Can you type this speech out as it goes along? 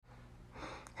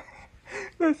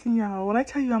Listen, y'all, when I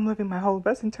tell you I'm living my whole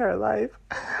best entire life,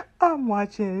 I'm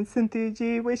watching Cynthia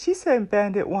G. Wait, she said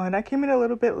Bandit 1. I came in a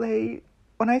little bit late.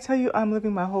 When I tell you I'm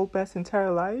living my whole best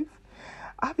entire life,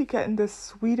 I be getting the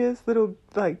sweetest little,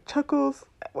 like, chuckles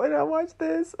when I watch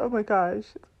this. Oh my gosh.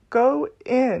 Go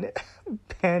in,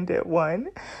 Bandit 1.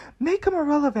 Make them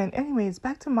irrelevant. Anyways,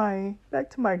 back to my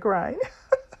grind.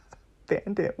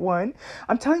 Bandit 1.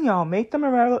 I'm telling y'all, make them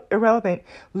irrelevant.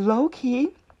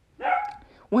 Low-key,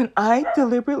 when I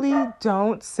deliberately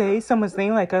don't say someone's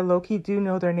name, like I low-key do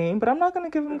know their name, but I'm not going to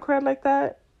give them credit like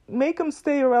that. Make them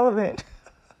stay irrelevant.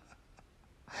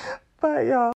 Bye, y'all.